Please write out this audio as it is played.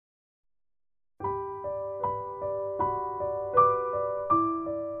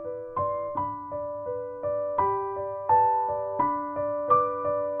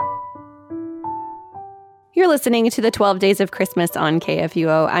You're listening to the 12 Days of Christmas on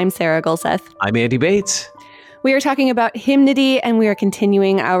KFUO. I'm Sarah Gulseth. I'm Andy Bates. We are talking about hymnody, and we are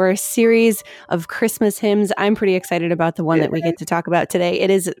continuing our series of Christmas hymns. I'm pretty excited about the one that we get to talk about today. It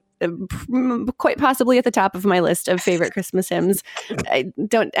is quite possibly at the top of my list of favorite Christmas hymns.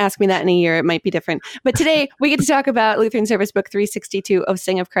 Don't ask me that in a year. It might be different. But today we get to talk about Lutheran Service Book 362, O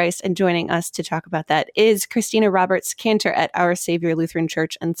Sing of Christ. And joining us to talk about that is Christina Roberts, Kantor at Our Savior Lutheran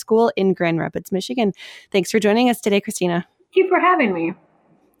Church and School in Grand Rapids, Michigan. Thanks for joining us today, Christina. Thank you for having me.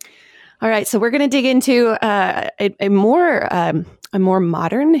 All right, so we're going to dig into a more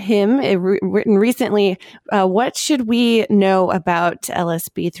modern hymn written recently. What should we know about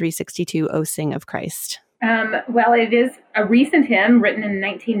LSB 362, O Sing of Christ? Well, it is a recent hymn written in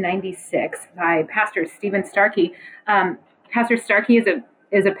 1996 by Pastor Stephen Starkey. Pastor Starkey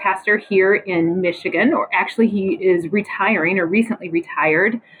is a pastor here in Michigan, or actually he is retiring or recently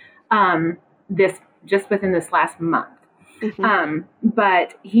retired within this last month. Mm-hmm.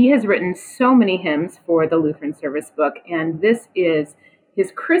 But he has written so many hymns for the Lutheran Service Book, and this is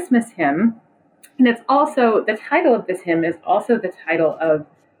his Christmas hymn. And it's also, the title of this hymn is also the title of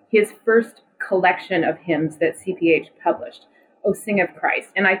his first collection of hymns that CPH published, O Sing of Christ.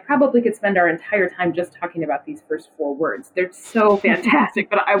 And I probably could spend our entire time just talking about these first four words. They're so fantastic,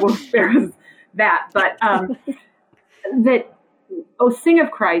 but I will spare us that. But that O Sing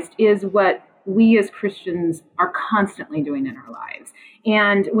of Christ is what we as Christians are constantly doing in our lives.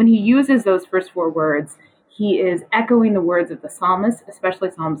 And when he uses those first four words, he is echoing the words of the psalmist,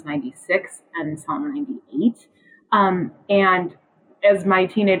 especially Psalms 96 and Psalm 98. And as my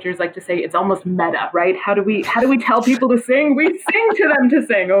teenagers like to say, it's almost meta, right? How do we tell people to sing? We sing to them to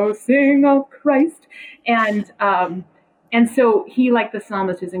sing, oh, sing of Christ. And so he, like the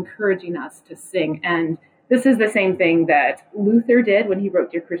psalmist, is encouraging us to sing. And this is the same thing that Luther did when he wrote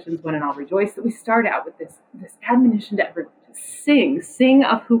Dear Christians, One and All Rejoice, that we start out with this admonition to everyone to sing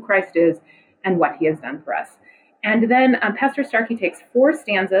of who Christ is and what he has done for us. And then Pastor Starkey takes four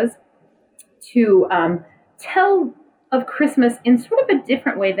stanzas to tell of Christmas in sort of a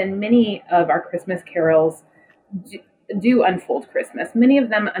different way than many of our Christmas carols do unfold Christmas. Many of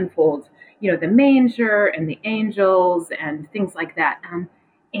them unfold, the manger and the angels and things like that.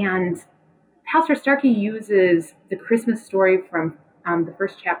 And Pastor Starkey uses the Christmas story from the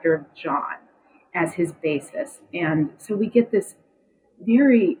first chapter of John as his basis. And so we get this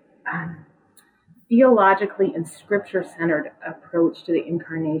very theologically and scripture-centered approach to the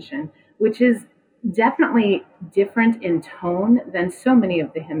incarnation, which is definitely different in tone than so many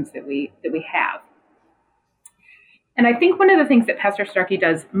of the hymns that we have. And I think one of the things that Pastor Starkey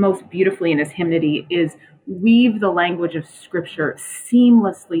does most beautifully in his hymnody is weave the language of scripture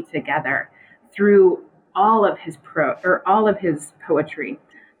seamlessly together through all of his poetry.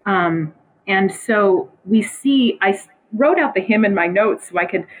 And so we see, I wrote out the hymn in my notes so I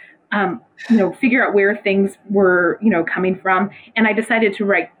could, figure out where things were, coming from. And I decided to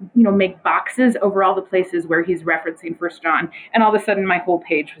write, make boxes over all the places where he's referencing First John. And all of a sudden my whole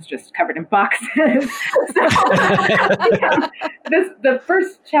page was just covered in boxes. The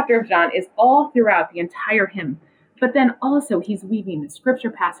first chapter of John is all throughout the entire hymn. But then also he's weaving the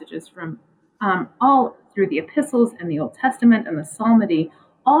scripture passages from all through the epistles and the Old Testament and the psalmody,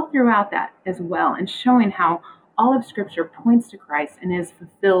 all throughout that as well, and showing how all of Scripture points to Christ and is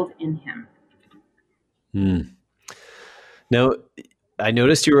fulfilled in him. Now, I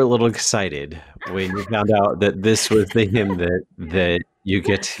noticed you were a little excited when you found out that this was the hymn that you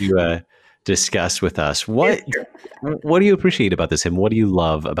get to discuss with us. What do you appreciate about this hymn? What do you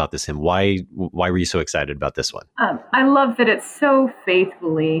love about this hymn? Why were you so excited about this one? I love that it so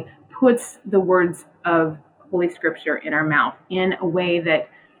faithfully puts the words of Holy Scripture in our mouth in a way that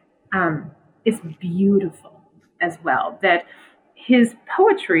is beautiful as well. That his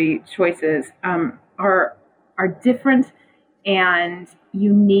poetry choices are different and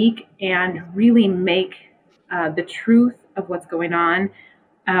unique and really make the truth of what's going on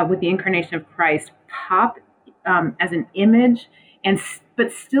with the incarnation of Christ pop as an image,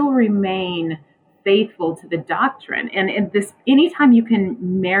 but still remain faithful to the doctrine. And in this, anytime you can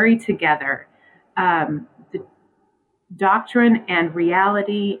marry together the doctrine and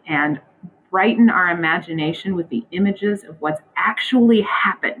reality and brighten our imagination with the images of what's actually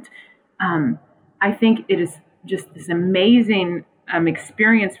happened, I think it is just this amazing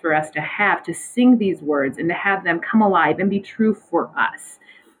experience for us to sing these words and to have them come alive and be true for us.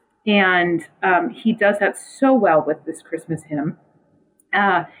 And he does that so well with this Christmas hymn.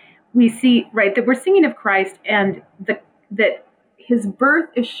 We see, right, that we're singing of Christ and that his birth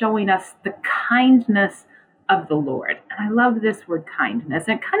is showing us the kindness of the Lord. And I love this word kindness.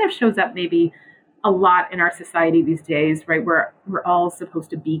 And it kind of shows up maybe a lot in our society these days, right? We're all supposed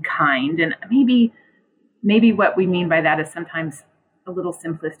to be kind, and maybe what we mean by that is sometimes a little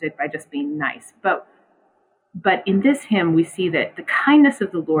simplistic by just being nice. But in this hymn, we see that the kindness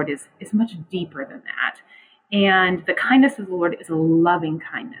of the Lord is much deeper than that. And the kindness of the Lord is a loving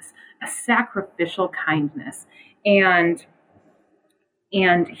kindness, a sacrificial kindness. And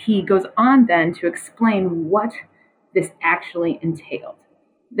he goes on then to explain what this actually entailed.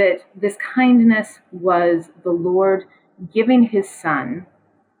 That this kindness was the Lord giving his Son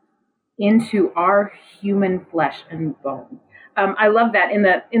into our human flesh and bone. I love that in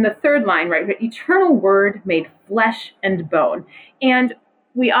the third line, right? The eternal Word made flesh and bone. And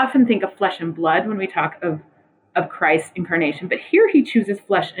we often think of flesh and blood when we talk of Christ's incarnation, but here he chooses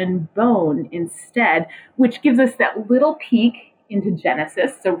flesh and bone instead, which gives us that little peek into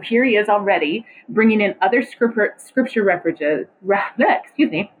Genesis. So here he is already bringing in other scripture references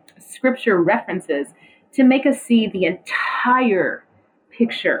to make us see the entire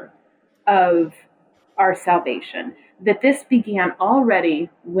picture of our salvation. That this began already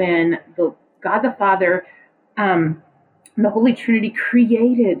when God the Father, the Holy Trinity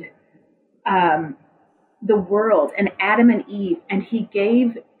created the world and Adam and Eve, and he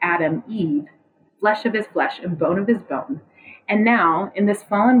gave Adam, Eve, flesh of his flesh and bone of his bone. And now, in this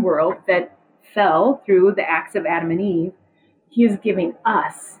fallen world that fell through the acts of Adam and Eve, he is giving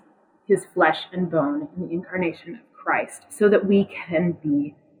us his flesh and bone in the incarnation of Christ so that we can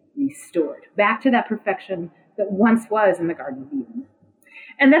be restored back to that perfection that once was in the Garden of Eden.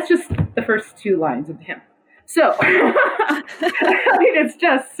 And that's just the first two lines of the hymn. So, I mean, it's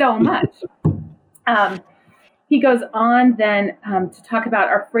just so much. He goes on then to talk about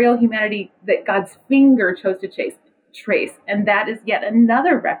our frail humanity that God's finger chose to trace. And that is yet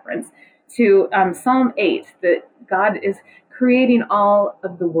another reference to Psalm 8, that God is creating all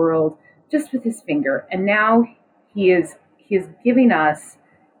of the world just with his finger. And now he is giving us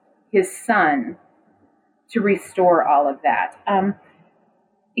his Son to restore all of that.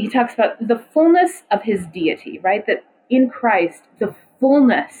 He talks about the fullness of his deity, right? That in Christ, the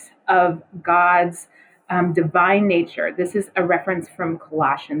fullness of God's divine nature. This is a reference from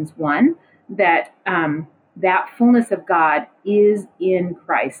Colossians 1, that that fullness of God is in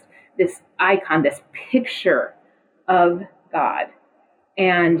Christ, this icon, this picture of God,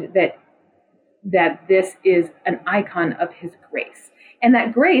 and that this is an icon of his grace. And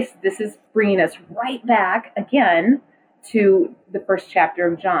that grace, this is bringing us right back again to the first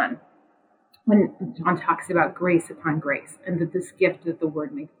chapter of John, when John talks about grace upon grace, and that this gift that the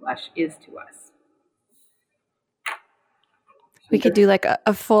Word made flesh is to us. We could do like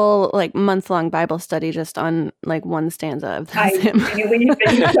a full month-long Bible study just on one stanza of this hymn. I believe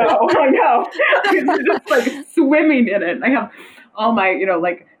it, so I know. I'm just swimming in it. I have all my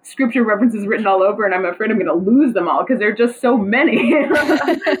scripture references written all over, and I'm afraid I'm going to lose them all because there are just so many.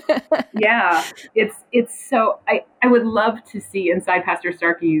 Yeah, it's so. I would love to see inside Pastor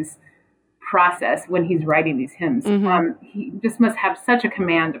Starkey's process when he's writing these hymns. Mm-hmm. He just must have such a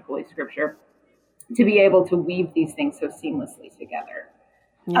command of Holy Scripture to be able to weave these things so seamlessly together.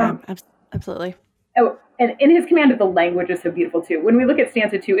 Yeah, absolutely. Oh, and in his command of the language is so beautiful too. When we look at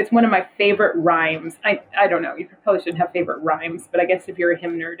stanza 2, it's one of my favorite rhymes. I don't know, you probably shouldn't have favorite rhymes, but I guess if you're a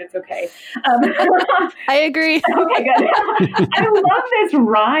hymn nerd, it's okay. I agree. Okay, good. I love this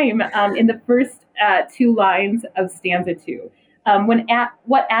rhyme in the first 2 lines of stanza 2.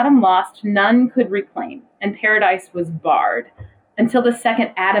 What Adam lost, none could reclaim, and paradise was barred, until the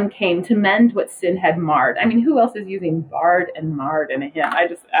second Adam came to mend what sin had marred. I mean, who else is using barred and marred in a hymn? I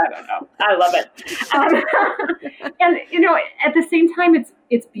don't know. I love it. And, at the same time,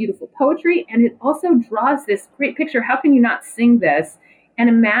 it's beautiful poetry, and it also draws this great picture. How can you not sing this and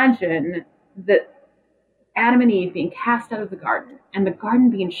imagine that Adam and Eve being cast out of the garden, and the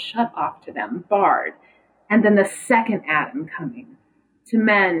garden being shut off to them, barred, and then the second Adam coming to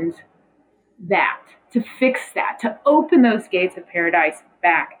mend that, to fix that, to open those gates of paradise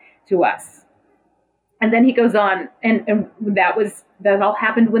back to us. And then he goes on, and that all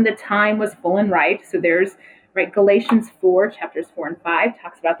happened when the time was full and right. So there's Galatians 4, chapters 4 and 5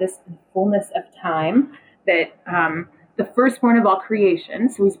 talks about this fullness of time, that the firstborn of all creation.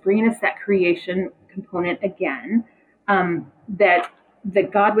 So he's bringing us that creation component again,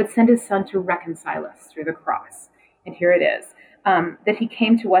 that God would send his Son to reconcile us through the cross. And here it is. That he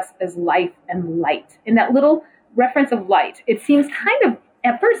came to us as life and light. In that little reference of light, it seems kind of,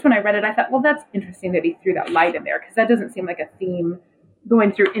 at first when I read it, I thought, well, that's interesting that he threw that light in there, because that doesn't seem like a theme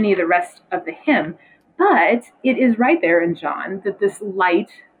going through any of the rest of the hymn. But it is right there in John that this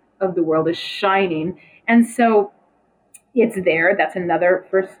light of the world is shining. And so it's there. That's another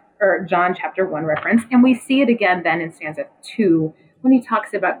or John chapter 1 reference. And we see it again then in stanza 2 when he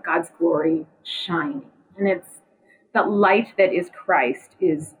talks about God's glory shining. And it's the light that is Christ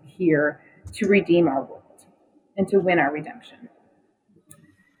is here to redeem our world and to win our redemption.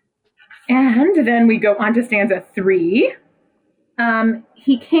 And then we go on to stanza 3.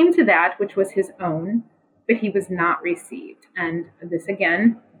 He came to that which was his own, but he was not received. And this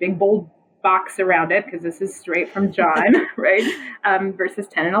again, big bold box around it, because this is straight from John, right? Verses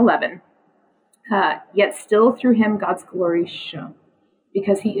 10 and 11. Yet still through him God's glory shone,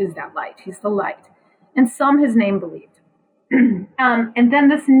 because he is that light. He's the light. And some his name believed. And then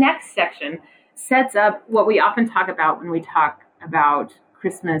this next section sets up what we often talk about when we talk about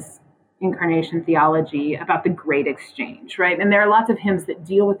Christmas incarnation theology, about the Great Exchange, right? And there are lots of hymns that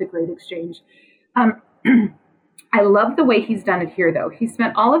deal with the Great Exchange. I love the way he's done it here, though. He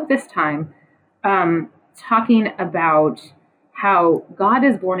spent all of this time talking about how God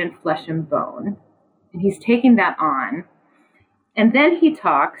is born in flesh and bone, and he's taking that on. And then he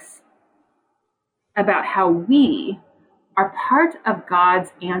talks about how we are part of God's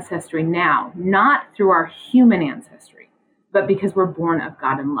ancestry now, not through our human ancestry, but because we're born of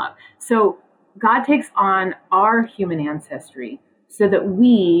God in love. So God takes on our human ancestry so that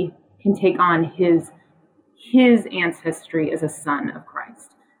we can take on his ancestry as a son of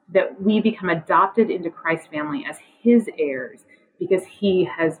Christ, that we become adopted into Christ's family as his heirs because he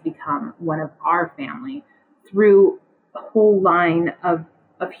has become one of our family through a whole line of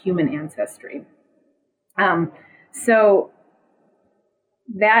human ancestry. So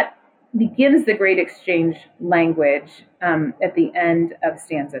that begins the Great Exchange language at the end of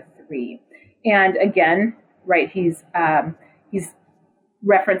stanza 3. And again, right, he's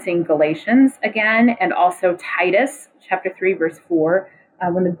referencing Galatians again, and also Titus chapter 3, verse 4,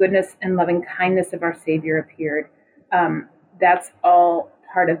 when the goodness and loving kindness of our Savior appeared. That's all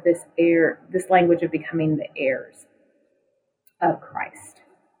part of this language of becoming the heirs of Christ.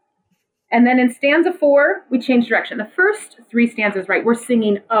 And then in stanza 4, we change direction. The first 3 stanzas, right, we're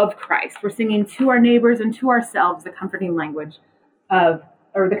singing of Christ. We're singing to our neighbors and to ourselves the comforting language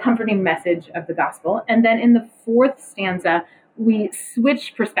or the comforting message of the gospel. And then in the 4th stanza, we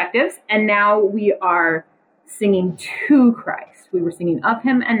switch perspectives, and now we are singing to Christ. We were singing of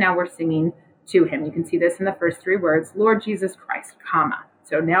him, and now we're singing to him. You can see this in the first 3 words, Lord Jesus Christ, comma.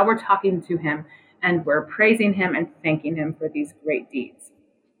 So now we're talking to him, and we're praising him and thanking him for these great deeds.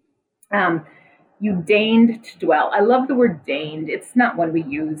 You deigned to dwell. I love the word deigned. It's not one we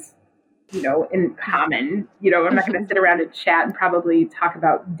use, in common. I'm not going to sit around and chat and probably talk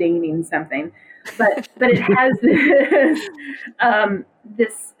about deigning something, but it has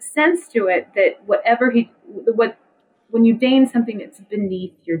this sense to it that when you deign something, it's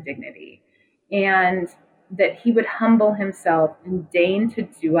beneath your dignity, and that he would humble himself and deign to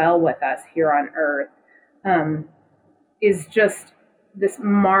dwell with us here on earth is just this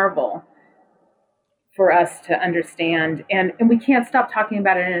marvel for us to understand, and we can't stop talking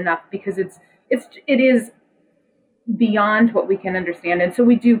about it enough because it is beyond what we can understand. And so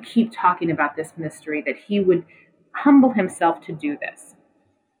we do keep talking about this mystery that he would humble himself to do this.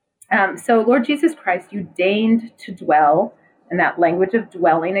 So Lord Jesus Christ, you deigned to dwell, and that language of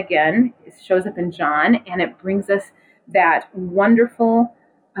dwelling again shows up in John, and it brings us that wonderful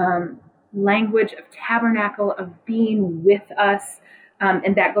language of tabernacle, of being with us.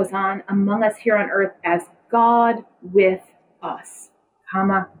 And that goes on among us here on earth as God with us,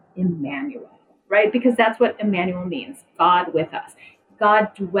 comma, Emmanuel, right? Because that's what Emmanuel means, God with us,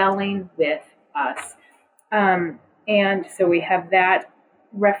 God dwelling with us. And so we have that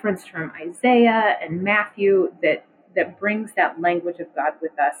reference from Isaiah and Matthew that brings that language of God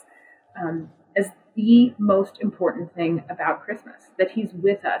with us as the most important thing about Christmas, that he's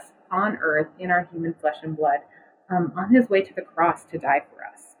with us on earth in our human flesh and blood, on his way to the cross to die for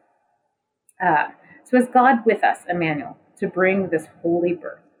us. So is God with us, Emmanuel, to bring this holy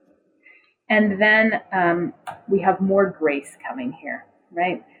birth? And then we have more grace coming here,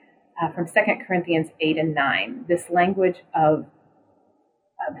 right? From 2 Corinthians 8 and 9, this language of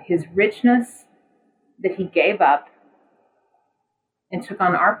his richness that he gave up and took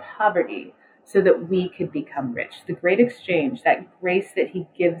on our poverty so that we could become rich. The great exchange, that grace that he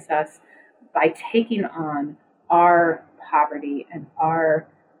gives us by taking on our poverty and our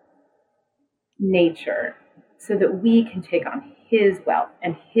nature so that we can take on his wealth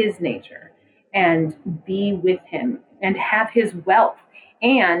and his nature and be with him and have his wealth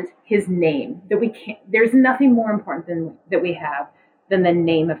and his name, that we can't, there's nothing more important that we have than the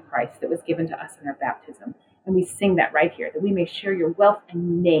name of Christ that was given to us in our baptism. And we sing that right here, that we may share your wealth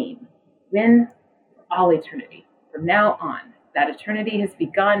and name in all eternity from now on That eternity has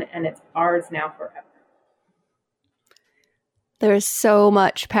begun, and it's ours now forever. There's so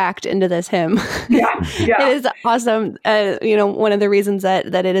much packed into this hymn. Yeah. It is awesome. One of the reasons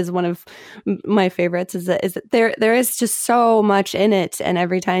that it is one of my favorites is that there is just so much in it, and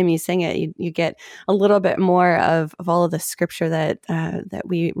every time you sing it, you get a little bit more of all of the scripture that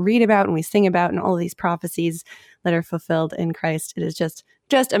we read about and we sing about, and all of these prophecies that are fulfilled in Christ. It is just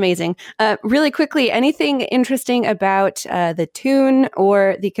amazing. Really quickly, anything interesting about the tune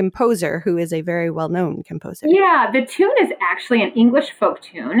or the composer, who is a very well-known composer? Yeah, the tune is actually an English folk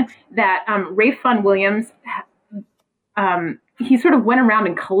tune that Ralph Vaughan Williams, he sort of went around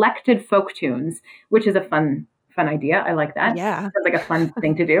and collected folk tunes, which is a fun idea. I like that. Yeah. Sounds like a fun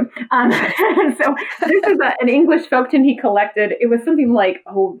thing to do. So this is an English folk tune he collected. It was something like,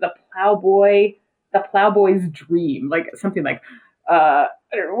 the plowboy's dream, like something like, I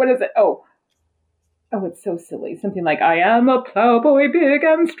don't know, what is it? Oh, it's so silly. Something like, I am a plowboy, big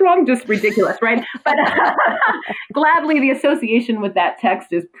and strong. Just ridiculous, right? But gladly, the association with that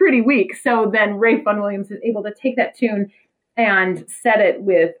text is pretty weak. So then Ralph Vaughan Williams is able to take that tune and set it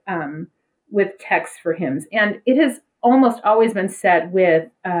with text for hymns. And it has almost always been set with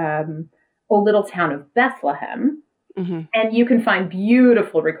O Little Town of Bethlehem. Mm-hmm. And you can find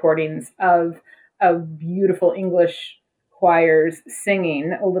beautiful recordings of beautiful English choirs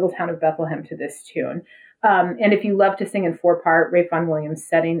singing O Little Town of Bethlehem to this tune. And if you love to sing in 4-part, Ralph Vaughan Williams'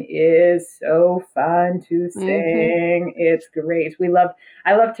 setting is so fun to sing. Mm-hmm. It's great.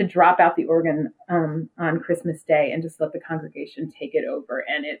 I love to drop out the organ on Christmas Day and just let the congregation take it over.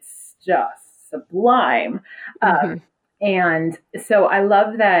 And it's just sublime. Mm-hmm. And so I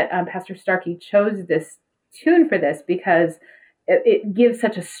love that Pastor Starkey chose this tune for this, because it gives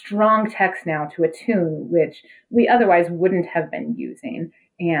such a strong text now to a tune, which we otherwise wouldn't have been using.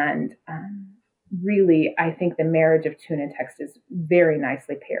 And really, I think the marriage of tune and text is very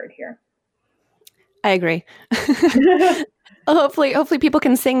nicely paired here. I agree. Hopefully people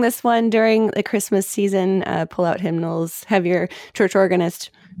can sing this one during the Christmas season. Pull out hymnals, have your church organist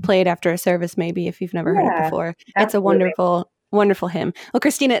play it after a service, maybe, if you've never heard it before. Absolutely. It's a wonderful hymn. Well,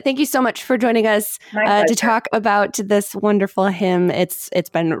 Christina, thank you so much for joining us to talk about this wonderful hymn. It's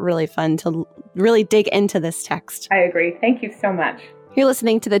been really fun to really dig into this text. I agree. Thank you so much. You're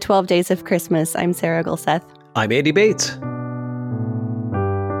listening to the 12 Days of Christmas. I'm Sarah Gulseth. I'm Andy Bates.